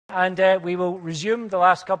And we will resume the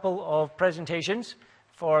last couple of presentations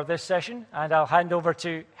for this session, and I'll hand over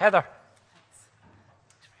to Heather.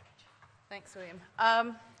 Thanks, William.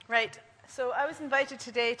 Right, so I was invited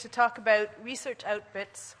today to talk about research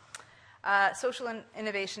outputs, social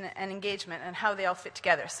innovation and engagement, and how they all fit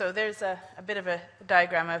together. So there's a bit of a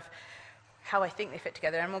diagram of how I think they fit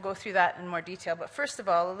together, and we'll go through that in more detail. But first of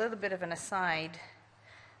all, a little bit of an aside.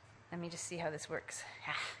 Let me just see how this works.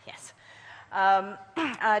 Yes.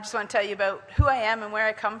 I just want to tell you about who I am and where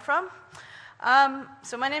I come from.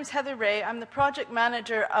 So my name's Heather Ray. I'm the project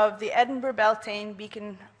manager of the Edinburgh Beltane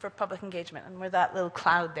Beacon for Public Engagement, and we're that little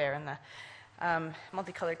cloud there, in the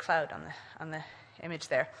multicolored cloud on the image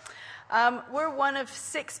there. We're one of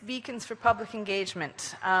 6 beacons for public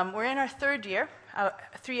engagement. We're in our 3rd year,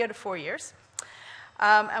 3 out of 4 years.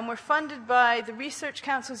 And we're funded by the Research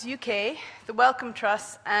Councils UK, the Wellcome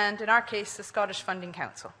Trust, and in our case, the Scottish Funding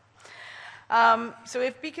Council. So we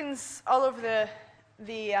have beacons all over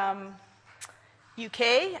the UK.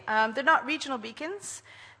 They're not regional beacons.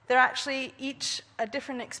 They're actually each a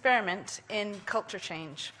different experiment in culture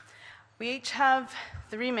change. We each have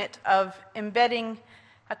the remit of embedding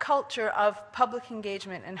a culture of public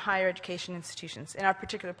engagement in higher education institutions in our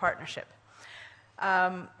particular partnership.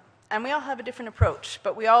 And we all have a different approach,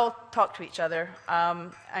 but we all talk to each other.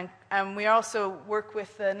 And we also work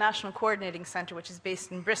with the National Coordinating Centre, which is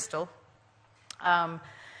based in Bristol,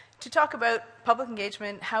 to talk about public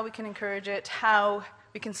engagement, how we can encourage it, how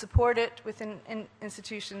we can support it within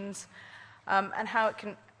institutions, and how it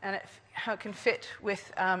can fit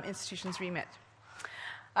with institutions' remit.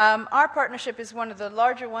 Our partnership is one of the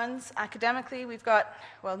larger ones. Academically, we've got,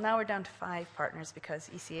 well, now we're down to 5 partners because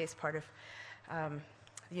ECA is part of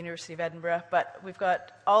the University of Edinburgh, but we've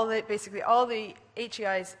got basically all the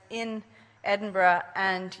HEIs in Edinburgh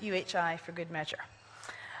and UHI for good measure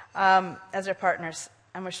as our partners.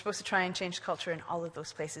 And we're supposed to try and change culture in all of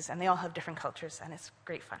those places, and they all have different cultures, and it's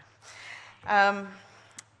great fun.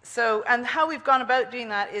 And how we've gone about doing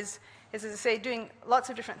that is, as I say, doing lots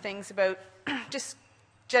of different things about just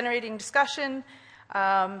generating discussion,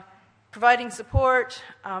 providing support,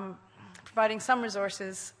 providing some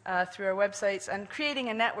resources through our websites, and creating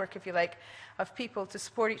a network, if you like, of people to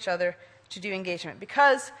support each other to do engagement.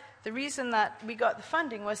 Because the reason that we got the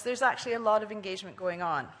funding was there's actually a lot of engagement going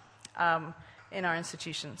on in our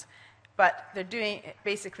institutions. But they're doing,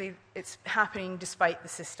 basically, it's happening despite the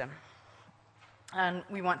system. And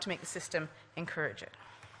we want to make the system encourage it.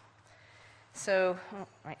 So,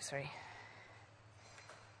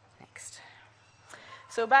 Next.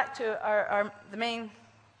 So back to the main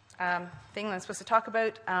thing that I'm supposed to talk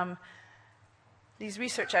about, these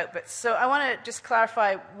research outputs. So I want to just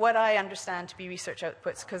clarify what I understand to be research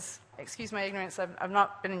outputs, because, excuse my ignorance, I've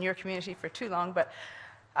not been in your community for too long, but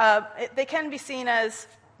they can be seen as,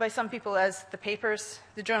 by some people, as the papers,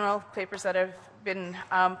 the journal papers that have been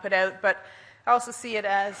put out, but I also see it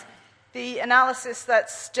as the analysis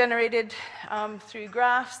that's generated through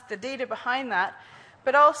graphs, the data behind that,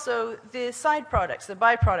 but also the side products, the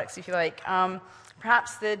byproducts, if you like.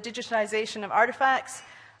 Perhaps the digitization of artifacts,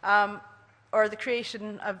 or the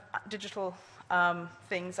creation of digital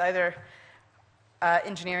things, either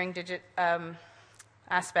engineering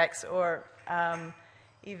aspects or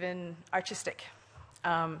even artistic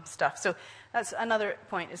stuff. So that's another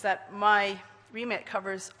point, is that my remit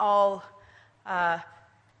covers all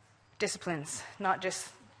disciplines, not just,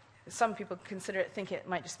 some people think it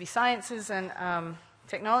might just be sciences and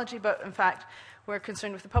technology, but in fact, we're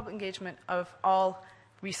concerned with the public engagement of all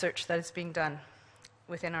research that is being done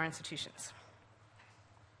within our institutions.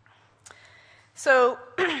 So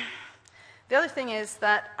the other thing is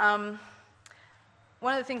that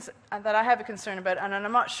one of the things that I have a concern about, and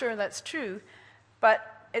I'm not sure that's true,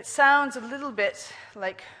 but it sounds a little bit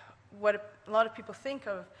like what a lot of people think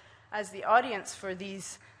of as the audience for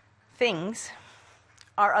these things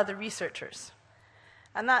are other researchers.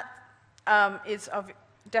 And that is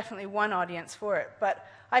definitely one audience for it, but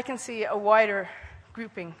I can see a wider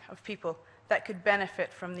grouping of people that could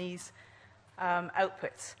benefit from these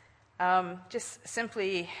outputs. Just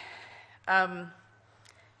simply,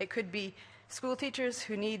 it could be school teachers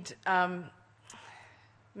who need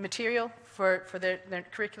material for their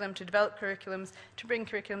curriculum, to develop curriculums, to bring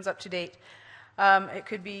curriculums up to date. It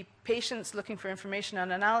could be patients looking for information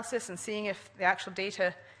on analysis and seeing if the actual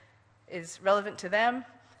data is relevant to them.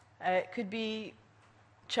 It could be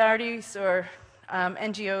charities or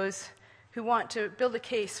NGOs who want to build a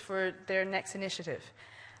case for their next initiative.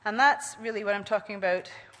 And that's really what I'm talking about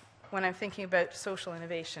when I'm thinking about social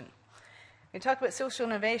innovation. When we talk about social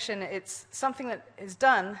innovation, it's something that is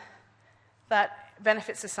done that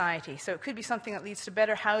benefit society. So it could be something that leads to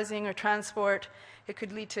better housing or transport. It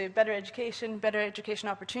could lead to better education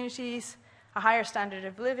opportunities, a higher standard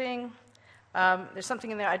of living. There's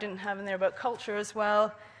something in there I didn't have in there about culture as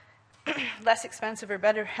well. Less expensive or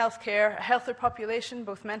better healthcare, a healthier population,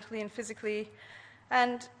 both mentally and physically,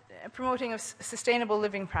 and promoting of sustainable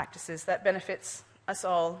living practices that benefits us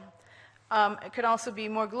all. It could also be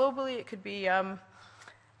more globally. It could be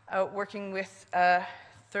working with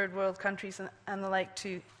third world countries and the like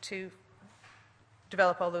to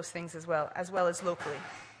develop all those things as well as locally.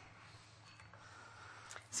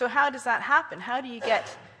 So how does that happen? How do you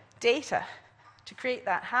get data to create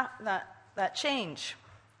that change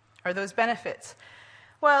or those benefits?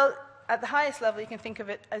 Well, at the highest level, you can think of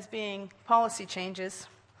it as being policy changes,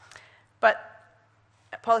 but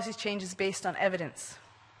policy changes based on evidence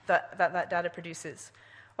that data produces.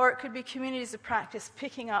 Or it could be communities of practice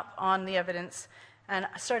picking up on the evidence and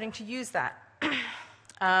starting to use that.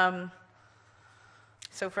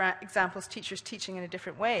 So for example, teachers teaching in a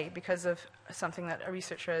different way because of something that a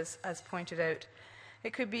researcher has pointed out.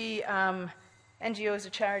 It could be NGOs or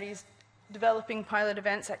charities developing pilot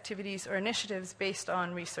events, activities, or initiatives based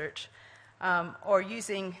on research, or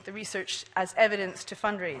using the research as evidence to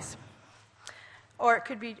fundraise. Or it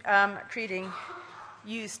could be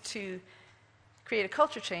used to create a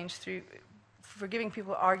culture change for giving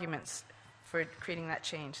people arguments for creating that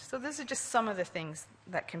change. So those are just some of the things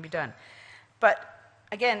that can be done. But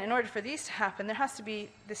again, in order for these to happen, there has to be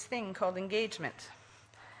this thing called engagement.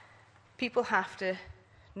 People have to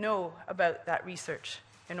know about that research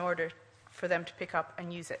in order for them to pick up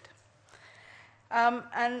and use it.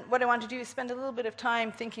 And what I want to do is spend a little bit of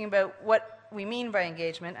time thinking about what we mean by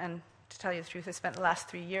engagement. And to tell you the truth, I spent the last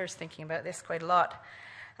 3 years thinking about this quite a lot.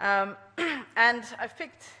 And I've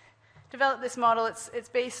developed this model. It's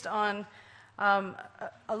based on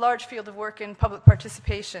a large field of work in public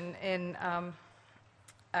participation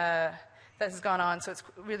that has gone on, so it's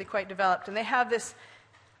really quite developed. And they have this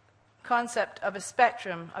concept of a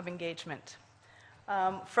spectrum of engagement,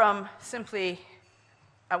 from simply,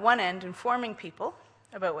 at one end, informing people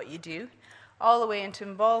about what you do, all the way into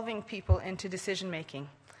involving people into decision-making,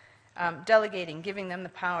 delegating, giving them the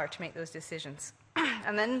power to make those decisions.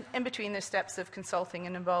 And then in between, there's steps of consulting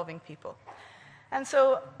and involving people. And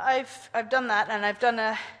so I've done that, and I've done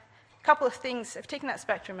a couple of things. I've taken that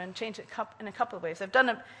spectrum and changed it in a couple of ways. I've done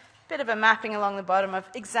a bit of a mapping along the bottom of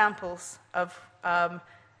examples of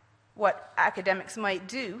what academics might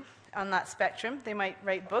do on that spectrum. They might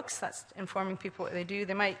write books, that's informing people what they do.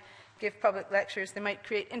 They might give public lectures. They might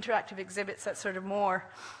create interactive exhibits, that's sort of more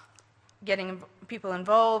getting people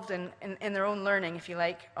involved in their own learning, if you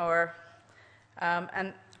like, or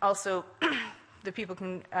and also the people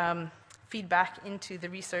can feed back into the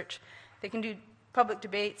research. They can do public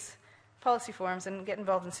debates, policy forums, and get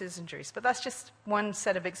involved in citizen juries. But that's just one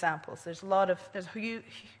set of examples. There's a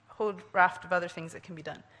whole raft of other things that can be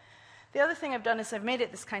done. The other thing I've done is I've made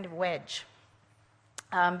it this kind of wedge,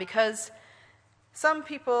 because some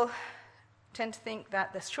people tend to think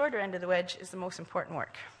that the shorter end of the wedge is the most important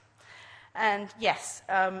work. And yes,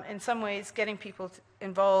 in some ways, getting people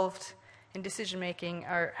involved in decision-making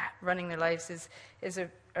or running their lives is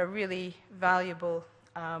a really valuable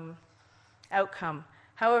outcome.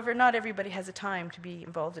 However, not everybody has the time to be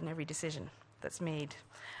involved in every decision that's made.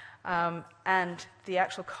 And the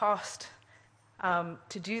actual cost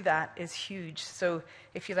to do that is huge. So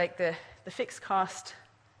if you like, the fixed cost,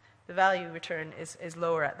 the value return is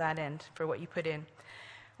lower at that end for what you put in.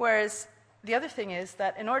 Whereas the other thing is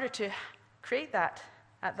that in order to create that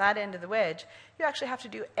at that end of the wedge, you actually have to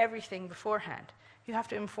do everything beforehand. You have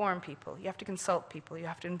to inform people, you have to consult people, you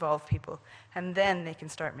have to involve people, and then they can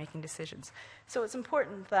start making decisions. So it's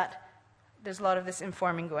important that there's a lot of this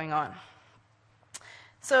informing going on.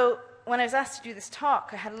 So when I was asked to do this talk,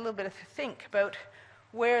 I had a little bit of a think about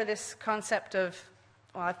where this concept of,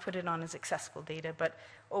 well, I've put it on as accessible data, but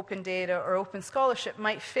open data or open scholarship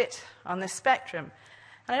might fit on this spectrum.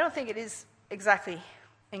 And I don't think it is exactly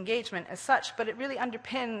engagement as such, but it really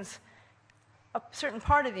underpins a certain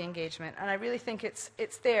part of the engagement, and I really think it's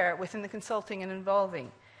there within the consulting and involving.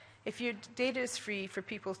 If your data is free for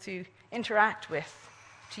people to interact with,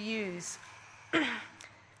 to use,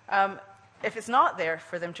 if it's not there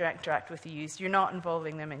for them to interact with, to use, you're not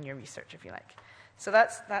involving them in your research, if you like. So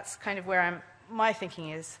that's kind of where my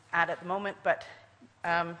thinking is at the moment, but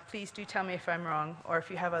please do tell me if I'm wrong or if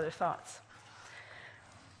you have other thoughts.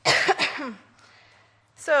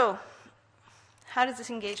 So, how does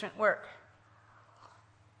this engagement work?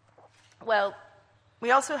 Well,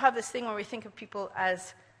 we also have this thing where we think of people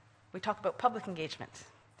as, we talk about public engagement.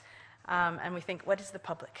 And we think, what is the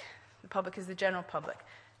public? the public is the general public.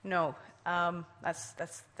 No,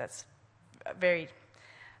 that's very,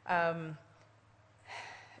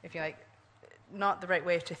 if you like, not the right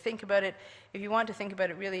way to think about it. If you want to think about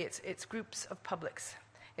it, really, it's groups of publics.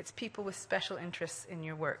 It's people with special interests in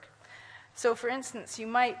your work. So, for instance, you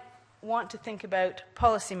might want to think about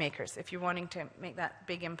policymakers if you're wanting to make that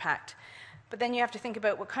big impact. But then you have to think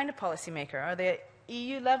about what kind of policymaker. Are they at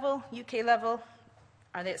EU level, UK level?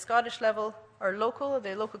 Are they at Scottish level or local? Are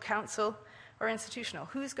they local council or institutional?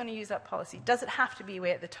 Who's going to use that policy? Does it have to be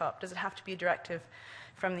way at the top? Does it have to be a directive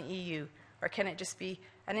from the EU? Or can it just be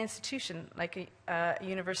an institution like a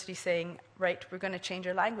university saying, right, we're going to change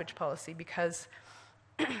our language policy because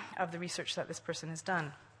of the research that this person has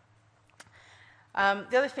done?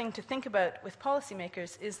 The other thing to think about with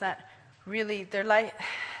policymakers is that really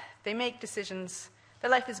they make decisions. Their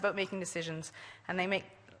life is about making decisions, and they make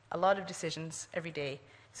a lot of decisions every day.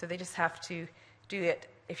 So they just have to do it,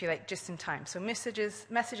 if you like, just in time. So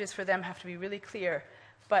messages for them have to be really clear,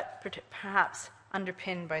 but perhaps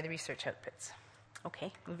underpinned by the research outputs.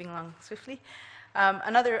 Okay, moving along swiftly.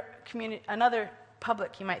 Another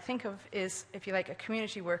public you might think of is, if you like, a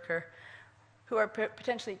community worker who are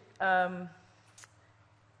potentially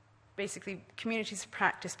basically communities of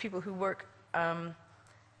practice, people who work,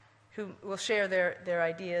 who will share their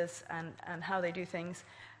ideas and how they do things.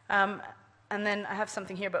 And then I have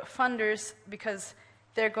something here about funders, because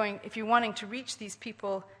they're going, if you're wanting to reach these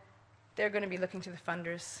people, they're going to be looking to the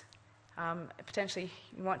funders. Potentially,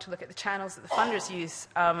 you want to look at the channels that the funders use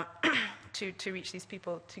to reach these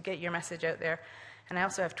people, to get your message out there. And I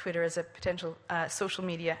also have Twitter as a potential social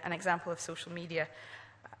media, an example of social media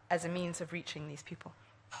as a means of reaching these people.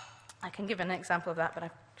 I can give an example of that, but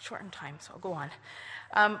I've shortened time, so I'll go on.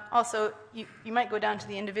 Also, you might go down to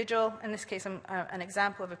the individual. In this case, I'm an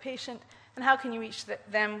example of a patient. And how can you reach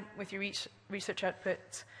them with your research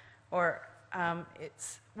outputs? Or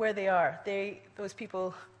it's where they are. Those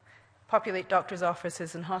people populate doctors'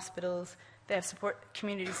 offices and hospitals. They have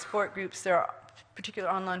community support groups. There are particular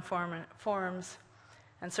online forums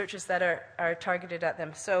and searches that are targeted at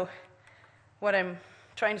them. So what I'm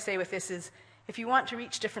trying to say with this is, if you want to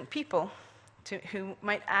reach different people who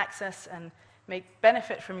might access and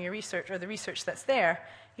benefit from your research or the research that's there,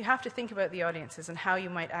 you have to think about the audiences and how you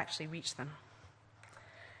might actually reach them.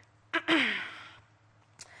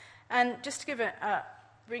 And just to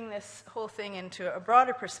bring this whole thing into a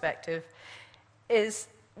broader perspective, is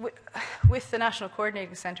with the National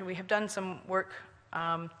Coordinating Centre, we have done some work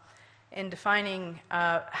in defining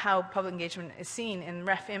how public engagement is seen in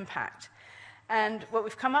ref impact. And what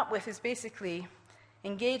we've come up with is basically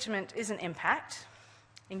engagement isn't impact.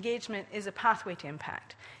 Engagement is a pathway to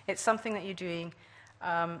impact. It's something that you're doing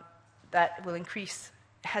that will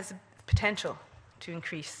has potential to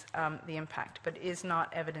increase the impact, but is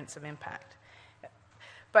not evidence of impact.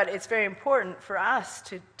 But it's very important for us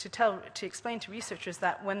to explain to researchers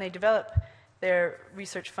that when they develop their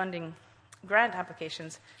research funding grant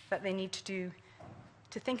applications, that they need to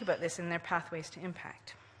think about this in their pathways to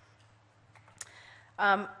impact.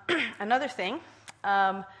 Another thing,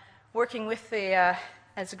 working with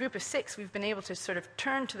as a group of 6, we've been able to sort of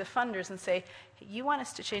turn to the funders and say, hey, you want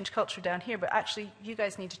us to change culture down here, but actually you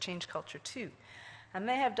guys need to change culture too. And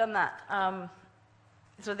they have done that.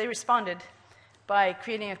 So they responded by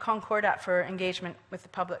creating a concordat for engagement with the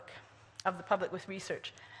public with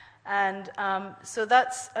research. And so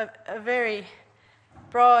that's a very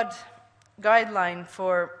broad guideline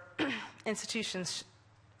for institutions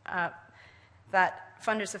that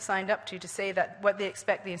funders have signed up to say that what they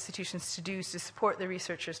expect the institutions to do is to support the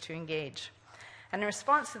researchers to engage. And in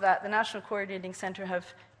response to that, the National Coordinating Centre have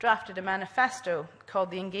drafted a manifesto called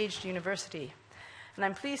the Engaged University. And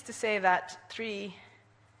I'm pleased to say that 3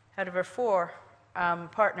 out of our 4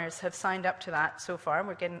 partners have signed up to that so far.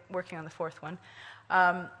 We're working on the 4th one,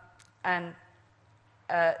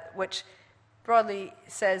 which broadly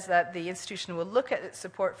says that the institution will look at its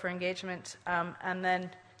support for engagement and then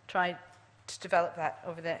try to develop that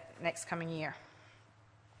over the next coming year.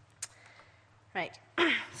 Right.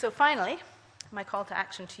 So finally, my call to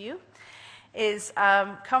action to you is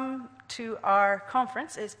come to our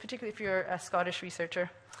conference, is particularly if you're a Scottish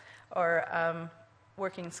researcher or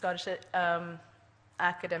working in Scottish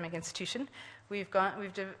academic institution.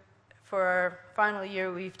 For our final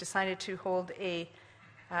year, we've decided to hold a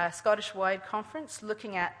Scottish-wide conference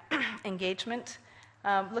looking at engagement,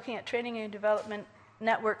 looking at training and development,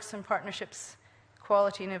 networks and partnerships,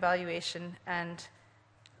 quality and evaluation, and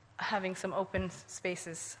having some open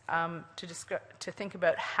spaces to think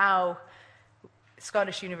about how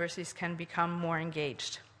Scottish universities can become more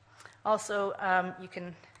engaged. Also, you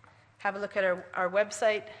can have a look at our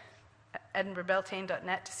website,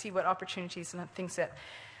 edinburghbeltane.net to see what opportunities and things that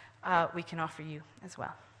we can offer you as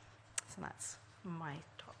well. So that's my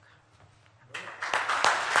talk.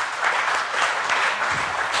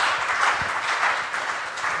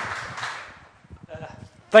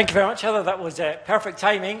 Thank you very much, Heather. That was perfect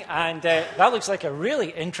timing, and that looks like a really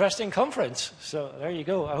interesting conference. So there you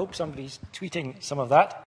go. I hope somebody's tweeting some of that.